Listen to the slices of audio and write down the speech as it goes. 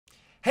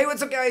Hey,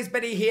 what's up guys,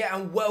 Benny here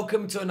and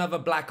welcome to another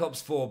Black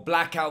Ops 4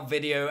 Blackout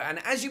video.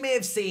 And as you may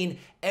have seen,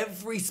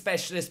 every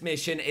specialist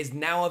mission is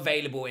now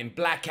available in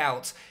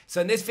Blackout. So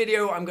in this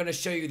video, I'm going to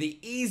show you the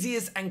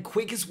easiest and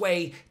quickest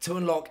way to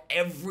unlock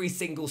every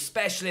single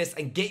specialist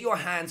and get your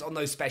hands on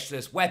those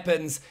specialist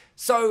weapons.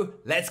 So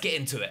let's get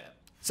into it.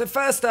 So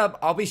first up,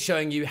 I'll be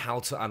showing you how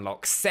to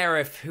unlock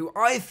Seraph, who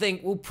I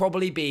think will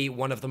probably be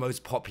one of the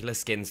most popular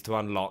skins to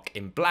unlock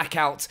in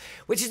Blackout,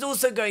 which is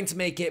also going to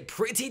make it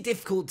pretty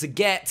difficult to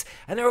get,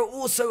 and there are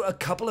also a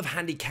couple of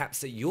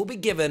handicaps that you'll be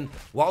given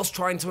whilst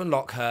trying to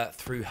unlock her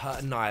through her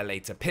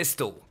Annihilator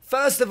pistol.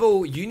 First of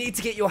all, you need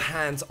to get your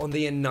hands on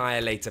the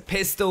Annihilator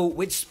pistol,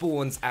 which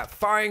spawns at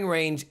firing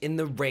range in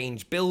the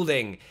range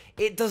building.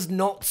 It does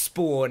not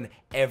spawn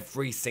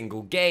every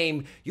single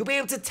game. You'll be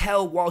able to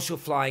tell whilst you're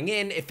flying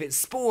in if it's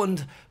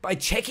spawned by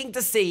checking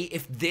to see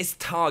if this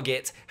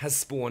target has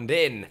spawned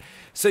in.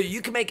 So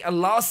you can make a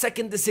last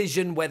second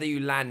decision whether you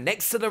land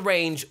next to the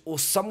range or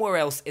somewhere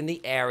else in the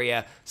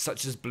area,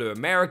 such as Blue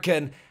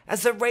American,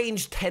 as the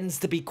range tends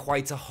to be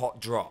quite a hot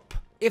drop.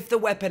 If the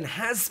weapon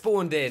has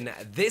spawned in,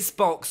 this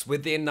box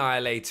with the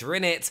Annihilator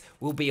in it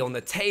will be on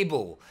the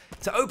table.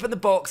 To open the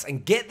box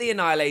and get the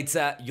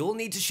Annihilator, you'll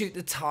need to shoot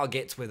the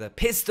target with a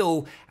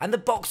pistol and the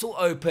box will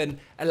open,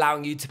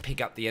 allowing you to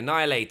pick up the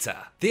Annihilator.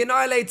 The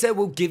Annihilator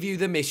will give you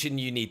the mission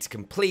you need to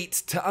complete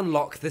to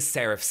unlock the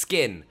Seraph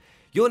skin.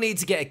 You'll need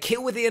to get a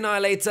kill with the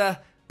Annihilator,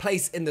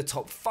 place in the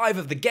top 5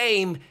 of the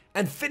game,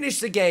 and finish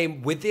the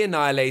game with the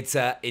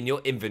Annihilator in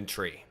your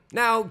inventory.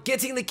 Now,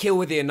 getting the kill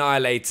with the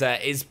Annihilator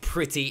is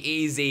pretty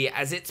easy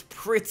as it's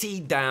pretty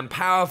damn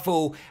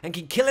powerful and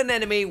can kill an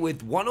enemy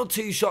with 1 or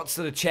 2 shots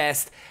to the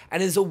chest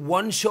and is a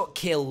one-shot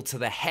kill to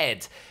the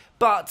head.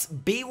 But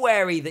be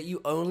wary that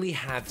you only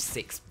have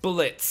 6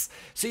 bullets,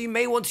 so you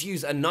may want to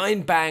use a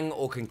 9-bang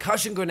or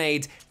concussion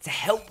grenade to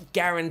help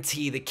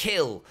guarantee the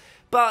kill.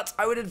 But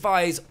I would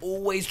advise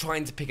always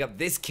trying to pick up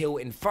this kill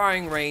in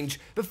firing range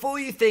before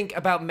you think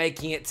about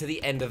making it to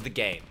the end of the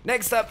game.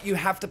 Next up, you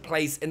have to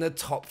place in the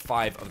top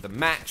 5 of the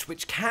match,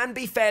 which can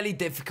be fairly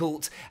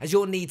difficult as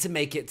you'll need to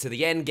make it to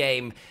the end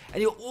game.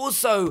 And you'll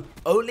also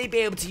only be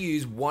able to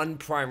use one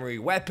primary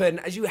weapon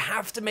as you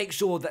have to make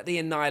sure that the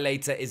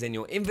Annihilator is in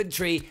your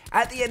inventory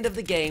at the end of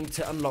the game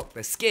to unlock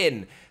the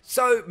skin.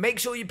 So make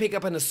sure you pick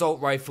up an assault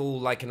rifle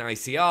like an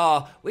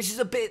ICR, which is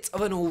a bit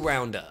of an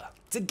all-rounder.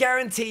 To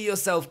guarantee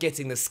yourself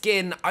getting the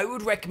skin, I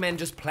would recommend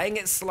just playing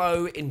it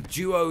slow in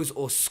duos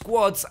or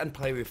squads and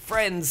play with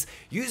friends.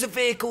 Use a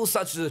vehicle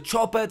such as a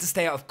chopper to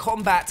stay out of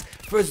combat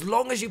for as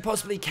long as you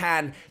possibly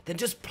can, then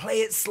just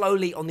play it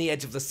slowly on the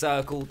edge of the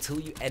circle till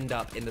you end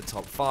up in the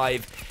top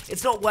 5.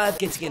 It's not worth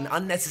getting in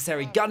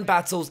unnecessary gun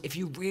battles if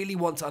you really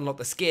want to unlock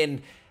the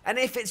skin, and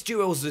if it's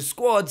duos or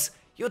squads,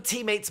 your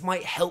teammates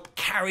might help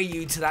carry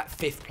you to that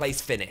 5th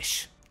place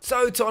finish.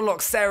 So to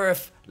unlock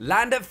Seraph,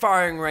 land at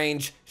firing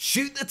range,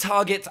 shoot the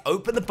target to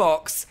open the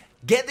box,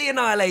 get the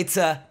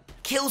Annihilator,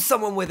 kill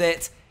someone with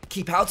it,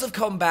 keep out of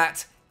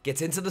combat,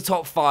 get into the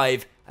top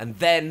 5, and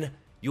then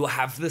you'll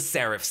have the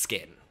Seraph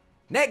skin.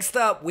 Next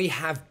up, we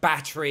have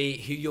Battery,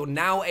 who you're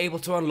now able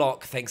to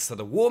unlock thanks to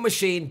the War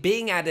Machine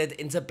being added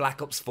into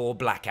Black Ops 4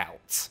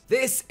 Blackout.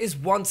 This is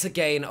once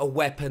again a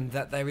weapon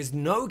that there is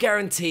no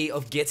guarantee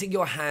of getting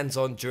your hands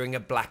on during a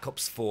Black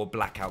Ops 4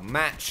 Blackout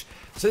match.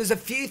 So there's a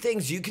few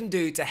things you can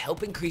do to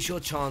help increase your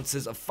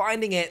chances of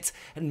finding it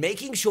and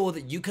making sure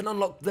that you can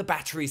unlock the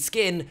Battery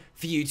skin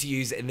for you to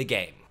use in the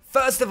game.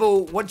 First of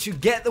all, once you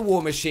get the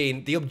War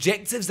Machine, the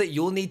objectives that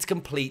you'll need to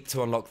complete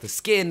to unlock the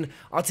skin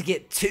are to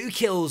get 2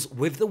 kills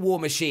with the War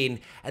Machine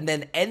and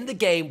then end the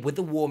game with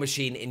the War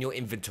Machine in your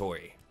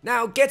inventory.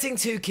 Now, getting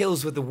 2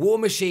 kills with the War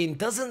Machine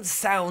doesn't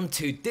sound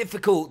too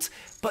difficult,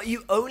 but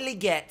you only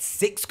get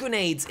 6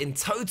 grenades in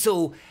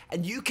total,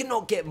 and you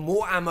cannot get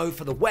more ammo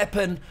for the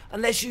weapon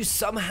unless you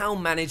somehow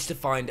manage to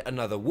find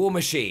another War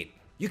Machine.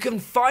 You can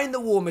find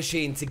the War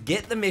Machine to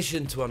get the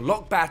mission to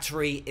unlock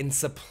Battery in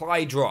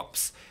supply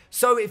drops.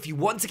 So if you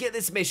want to get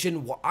this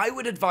mission, what I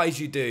would advise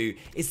you do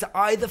is to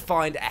either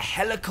find a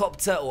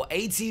helicopter or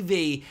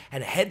ATV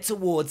and head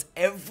towards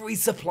every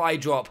supply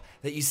drop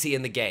that you see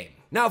in the game.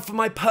 Now, from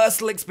my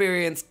personal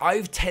experience,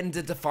 I've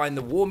tended to find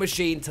the War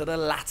Machine to the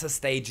latter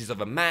stages of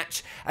a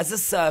match. As the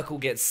circle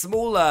gets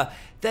smaller,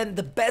 then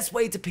the best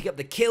way to pick up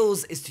the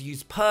kills is to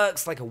use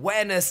perks like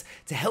awareness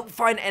to help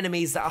find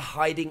enemies that are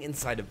hiding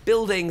inside of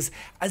buildings,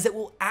 as it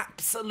will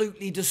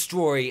absolutely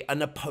destroy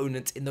an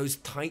opponent in those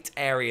tight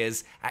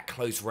areas at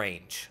close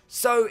range.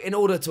 So in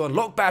order to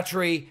unlock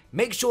Battery,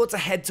 make sure to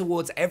head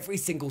towards every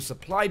single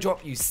supply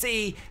drop you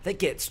see that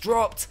gets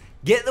dropped,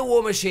 get the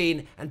War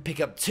Machine, and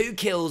pick up 2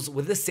 kills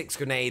with the 6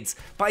 grenades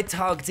by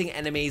targeting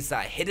enemies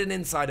that are hidden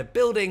inside of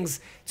buildings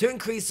to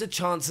increase the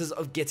chances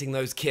of getting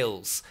those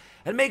kills.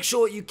 And make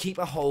sure you keep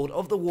a hold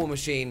of the War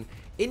Machine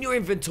in your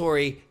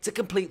inventory to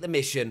complete the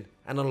mission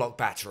and unlock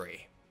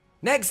Battery.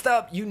 Next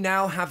up, you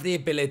now have the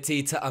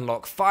ability to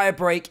unlock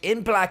Firebreak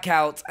in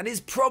Blackout, and is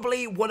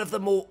probably one of the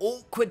more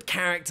awkward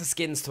character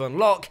skins to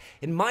unlock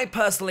in my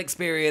personal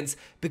experience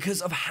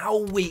because of how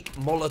weak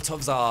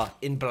Molotovs are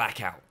in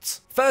Blackout.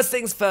 First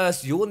things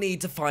first, you'll need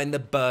to find the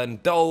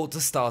Burn Doll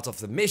to start off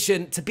the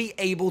mission to be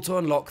able to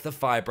unlock the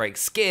Firebreak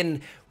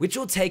skin, which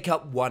will take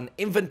up 1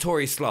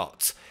 inventory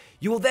slot.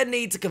 You will then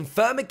need to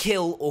confirm a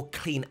kill or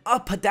clean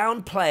up a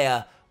downed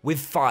player with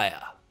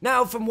fire.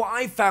 Now, from what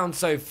I've found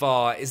so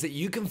far is that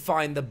you can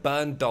find the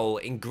Burn Doll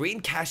in green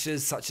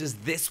caches such as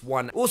this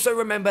one. Also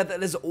remember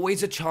that there's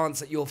always a chance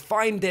that you'll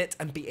find it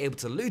and be able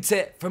to loot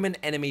it from an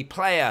enemy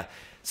player.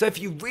 So if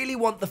you really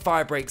want the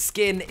Firebreak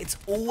skin, it's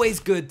always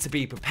good to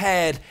be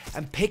prepared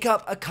and pick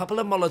up a couple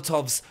of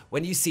Molotovs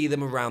when you see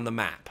them around the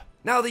map.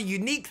 Now, the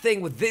unique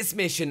thing with this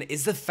mission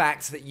is the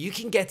fact that you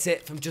can get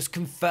it from just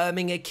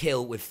confirming a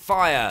kill with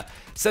fire.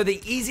 So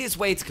the easiest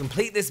way to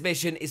complete this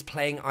mission is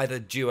playing either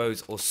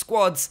duos or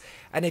squads,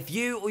 and if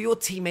you or your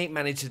teammate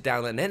manage to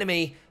down an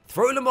enemy,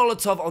 throw the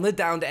Molotov on the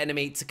downed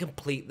enemy to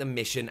complete the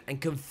mission and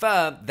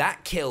confirm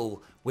that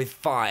kill with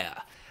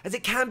fire, as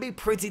it can be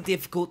pretty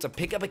difficult to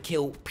pick up a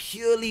kill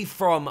purely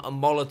from a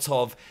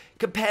Molotov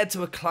compared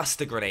to a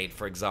cluster grenade,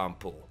 for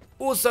example.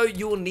 Also,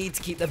 you will need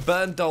to keep the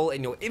Burn Doll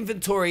in your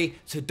inventory,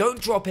 so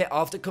don't drop it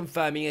after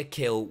confirming a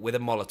kill with a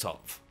Molotov.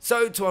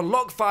 So to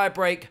unlock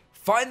Firebreak,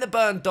 find the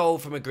Burn Doll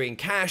from a green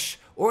cache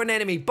or an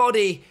enemy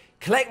body,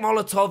 collect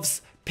Molotovs,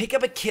 pick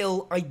up a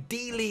kill,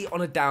 ideally on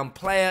a down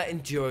player in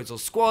duos or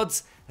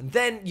squads, and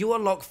then you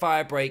unlock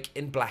Firebreak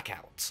in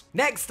Blackout.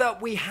 Next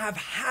up, we have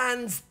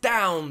hands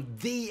down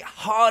the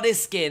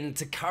hardest skin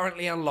to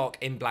currently unlock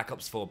in Black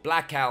Ops 4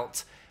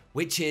 Blackout,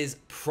 which is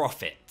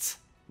Prophet.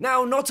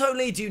 Now, not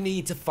only do you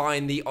need to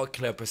find the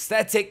ocular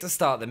prosthetic to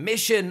start the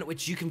mission,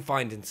 which you can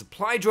find in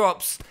supply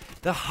drops,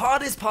 the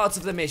hardest part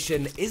of the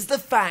mission is the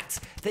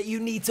fact that you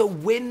need to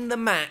win the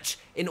match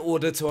in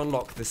order to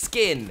unlock the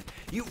skin.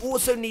 You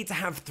also need to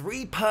have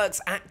 3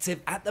 perks active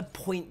at the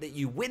point that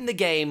you win the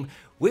game,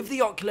 with the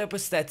ocular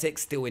prosthetic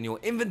still in your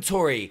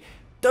inventory.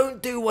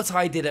 Don't do what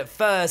I did at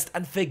first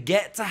and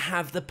forget to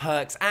have the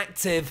perks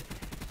active.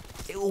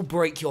 It will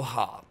break your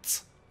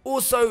heart.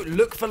 Also,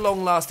 look for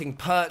long-lasting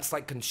perks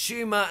like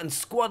Consumer and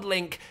Squad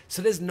Link,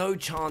 so there's no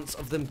chance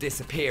of them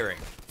disappearing.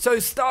 So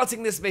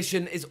starting this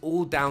mission is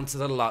all down to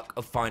the luck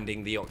of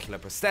finding the ocular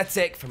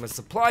prosthetic from a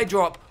supply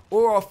drop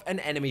or off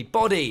an enemy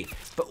body.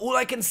 But all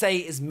I can say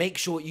is make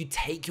sure you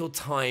take your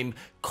time,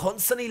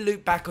 constantly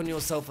loop back on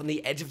yourself on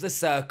the edge of the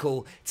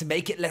circle to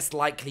make it less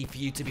likely for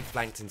you to be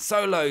flanked in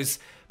solos.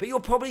 But you'll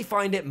probably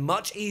find it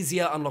much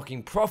easier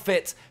unlocking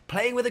Prophet,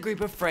 playing with a group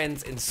of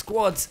friends in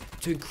squads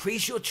to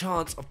increase your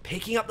chance of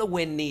picking up the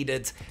win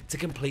needed to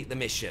complete the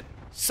mission.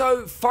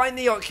 So find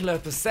the ocular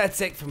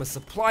prosthetic from a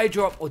supply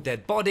drop or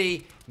dead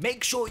body,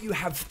 make sure you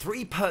have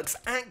 3 perks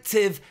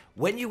active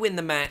when you win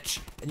the match,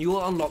 and you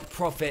will unlock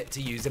Prophet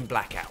to use in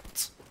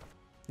Blackout.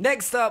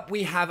 Next up,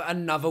 we have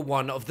another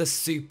one of the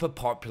super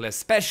popular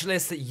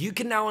specialists that you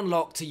can now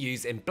unlock to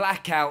use in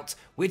Blackout,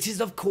 which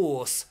is of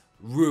course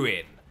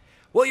Ruin.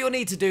 What you'll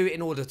need to do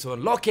in order to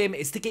unlock him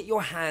is to get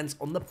your hands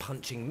on the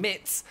punching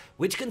mitts,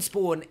 which can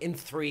spawn in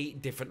 3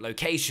 different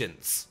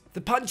locations. The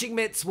punching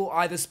mitts will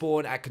either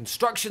spawn at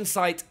construction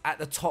site at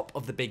the top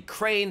of the big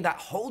crane that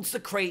holds the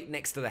crate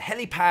next to the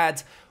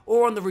helipad,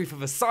 or on the roof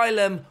of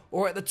Asylum,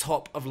 or at the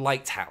top of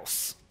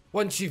Lighthouse.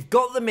 Once you've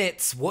got the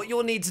mitts, what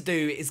you'll need to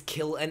do is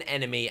kill an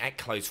enemy at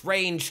close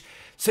range,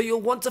 so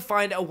you'll want to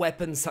find a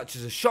weapon such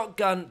as a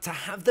shotgun to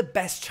have the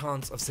best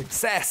chance of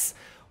success.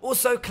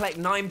 Also, collect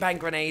 9 bang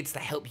grenades to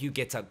help you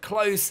get up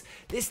close.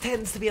 This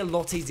tends to be a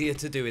lot easier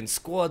to do in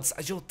squads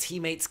as your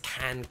teammates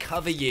can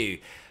cover you.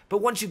 But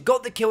once you've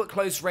got the kill at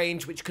close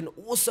range, which can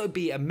also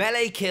be a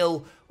melee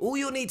kill, all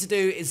you'll need to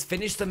do is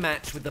finish the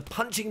match with the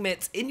punching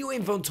mitts in your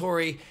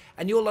inventory,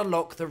 and you'll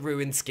unlock the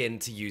Ruin skin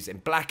to use in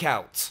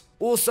Blackout.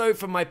 Also,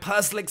 from my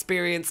personal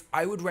experience,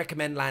 I would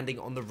recommend landing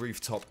on the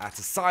rooftop at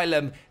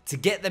Asylum to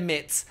get the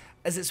mitts,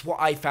 as it's what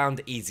I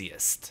found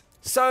easiest.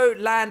 So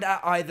land at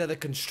either the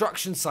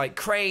construction site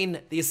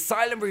crane, the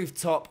Asylum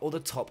rooftop, or the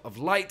top of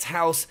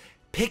Lighthouse,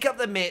 pick up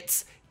the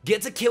mitts,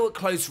 get a kill at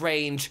close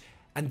range,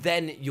 and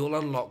then you'll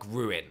unlock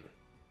Ruin.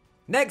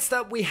 Next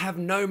up, we have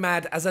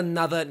Nomad as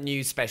another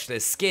new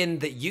specialist skin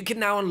that you can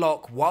now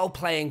unlock while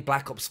playing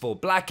Black Ops 4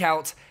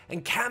 Blackout,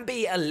 and can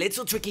be a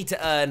little tricky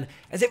to earn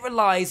as it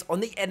relies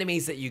on the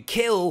enemies that you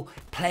kill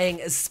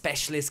playing as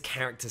specialist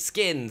character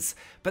skins.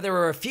 But there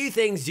are a few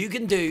things you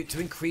can do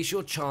to increase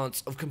your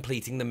chance of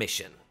completing the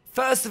mission.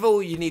 First of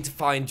all, you need to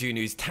find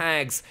Junu's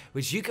tags,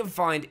 which you can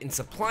find in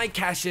supply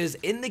caches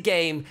in the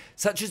game,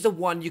 such as the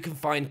one you can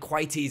find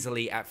quite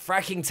easily at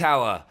Fracking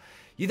Tower.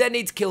 You then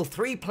need to kill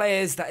 3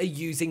 players that are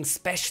using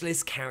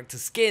specialist character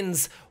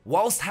skins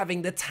whilst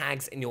having the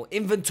tags in your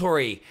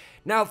inventory.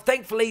 Now,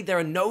 thankfully, there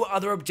are no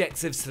other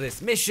objectives to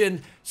this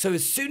mission, so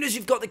as soon as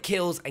you've got the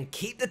kills and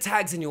keep the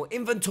tags in your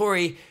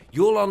inventory,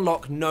 you'll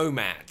unlock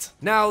Nomad.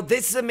 Now,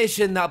 this is a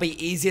mission that'll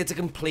be easier to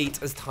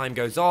complete as time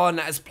goes on,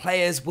 as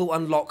players will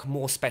unlock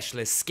more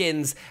specialist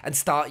skins and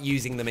start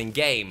using them in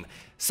game.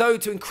 So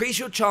to increase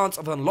your chance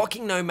of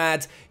unlocking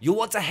Nomad, you'll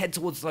want to head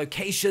towards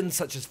locations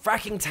such as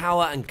Fracking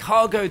Tower and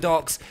Cargo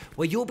Docks,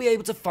 where you'll be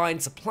able to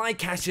find supply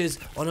caches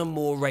on a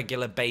more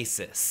regular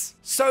basis.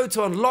 So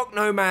to unlock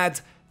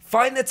Nomad,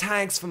 find the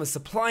tags from a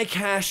supply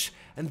cache,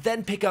 and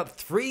then pick up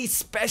 3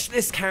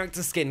 specialist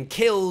character skin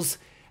kills,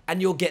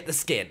 and you'll get the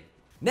skin.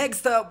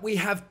 Next up, we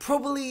have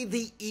probably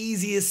the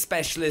easiest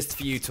specialist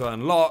for you to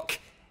unlock,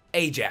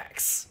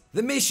 Ajax.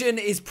 The mission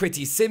is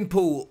pretty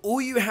simple.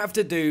 All you have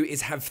to do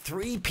is have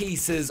 3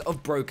 pieces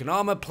of broken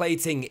armor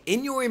plating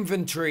in your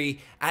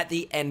inventory at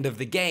the end of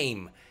the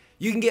game.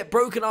 You can get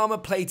broken armor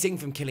plating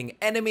from killing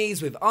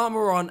enemies with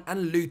armor on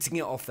and looting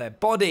it off their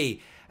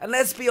body. And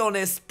let's be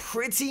honest,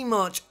 pretty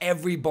much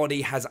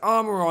everybody has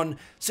armor on,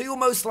 so you'll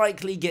most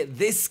likely get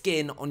this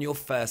skin on your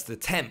first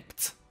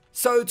attempt.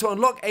 So to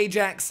unlock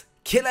Ajax,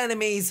 kill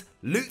enemies,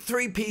 loot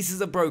 3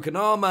 pieces of broken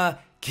armor,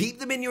 keep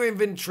them in your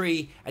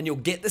inventory, and you'll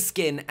get the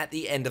skin at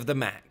the end of the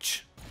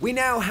match. We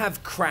now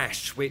have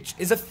Crash, which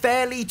is a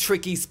fairly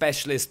tricky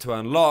specialist to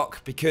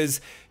unlock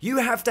because you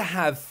have to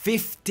have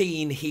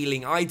 15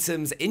 healing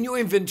items in your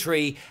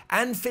inventory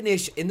and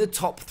finish in the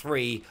top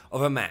 3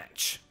 of a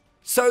match.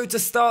 So to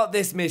start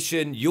this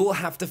mission, you'll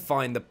have to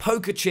find the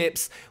poker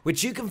chips,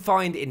 which you can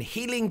find in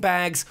healing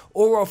bags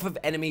or off of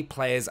enemy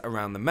players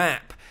around the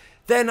map.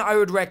 Then I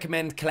would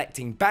recommend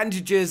collecting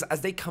bandages as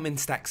they come in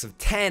stacks of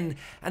 10,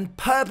 and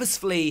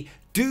purposefully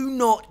do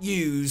not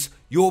use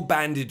your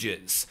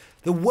bandages.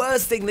 The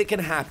worst thing that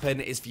can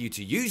happen is for you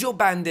to use your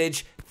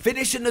bandage,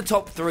 finish in the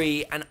top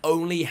 3, and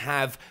only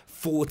have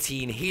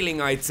 14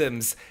 healing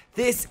items.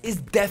 This is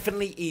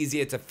definitely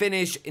easier to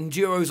finish in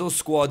duos or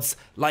squads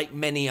like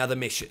many other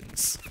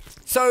missions.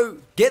 So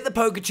get the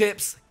poker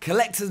chips,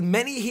 collect as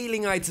many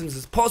healing items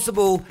as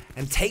possible,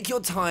 and take your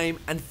time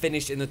and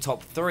finish in the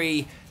top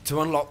 3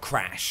 to unlock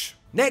Crash.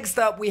 Next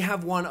up, we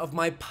have one of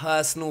my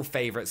personal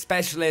favorite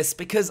specialists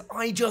because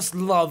I just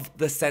love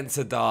the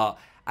sensor dart,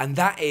 and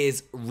that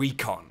is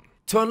Recon.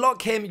 To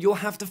unlock him, you'll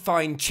have to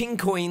find Ching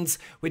coins,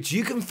 which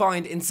you can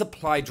find in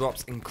supply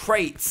drops and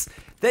crates.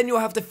 Then you'll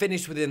have to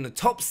finish within the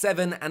top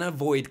 7 and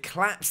avoid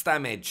collapse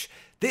damage.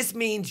 This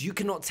means you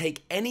cannot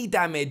take any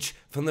damage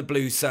from the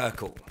blue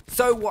circle.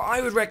 So what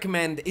I would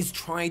recommend is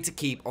try to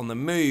keep on the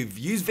move.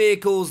 Use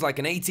vehicles like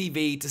an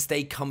ATV to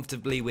stay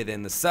comfortably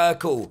within the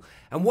circle.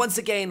 And once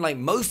again, like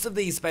most of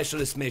these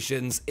specialist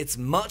missions, it's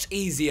much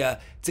easier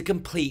to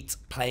complete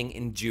playing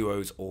in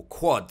duos or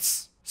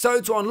quads.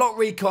 So to unlock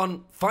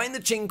Recon, find the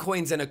Ching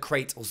coins in a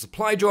crate or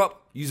supply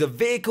drop, use a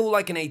vehicle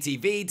like an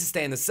ATV to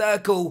stay in the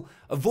circle,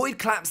 avoid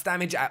collapse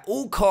damage at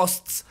all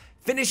costs,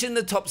 finish in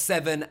the top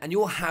 7, and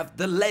you'll have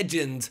the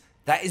legend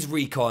that is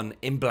Recon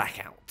in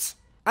Blackout.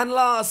 And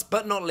last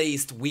but not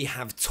least, we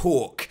have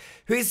Torque,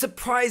 who is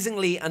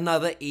surprisingly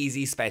another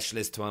easy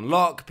specialist to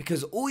unlock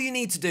because all you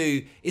need to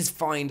do is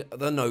find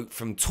the note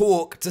from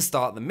Torque to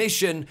start the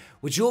mission,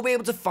 which you'll be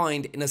able to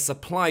find in a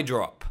supply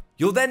drop.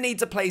 You'll then need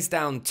to place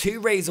down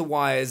 2 razor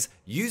wires,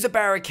 use a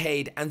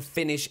barricade, and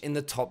finish in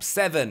the top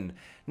 7.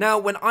 Now,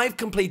 when I've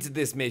completed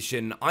this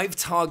mission, I've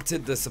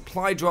targeted the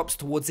supply drops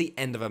towards the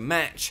end of a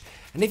match.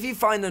 And if you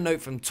find a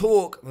note from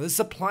Torque, the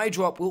supply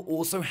drop will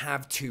also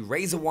have 2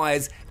 razor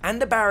wires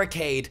and a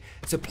barricade,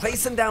 so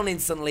place them down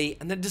instantly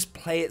and then just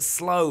play it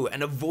slow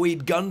and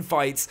avoid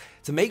gunfights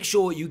to make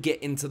sure you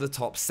get into the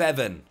top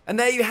 7. And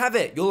there you have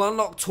it, you'll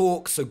unlock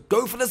Torque, so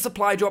go for the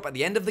supply drop at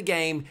the end of the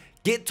game,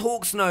 get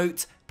Torque's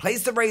note,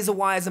 place the razor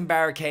wires and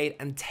barricade,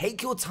 and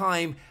take your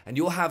time and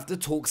you'll have the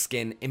Torque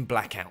skin in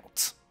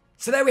Blackout.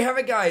 So there we have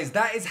it, guys.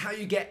 That is how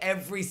you get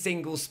every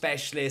single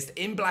specialist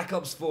in Black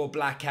Ops 4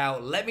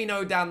 Blackout. Let me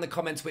know down in the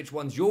comments which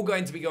ones you're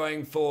going to be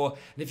going for.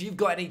 And if you've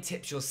got any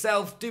tips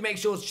yourself, do make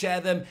sure to share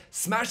them.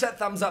 Smash that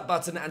thumbs up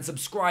button and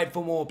subscribe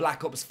for more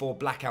Black Ops 4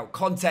 Blackout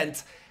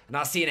content. And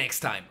I'll see you next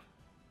time.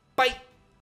 Bye.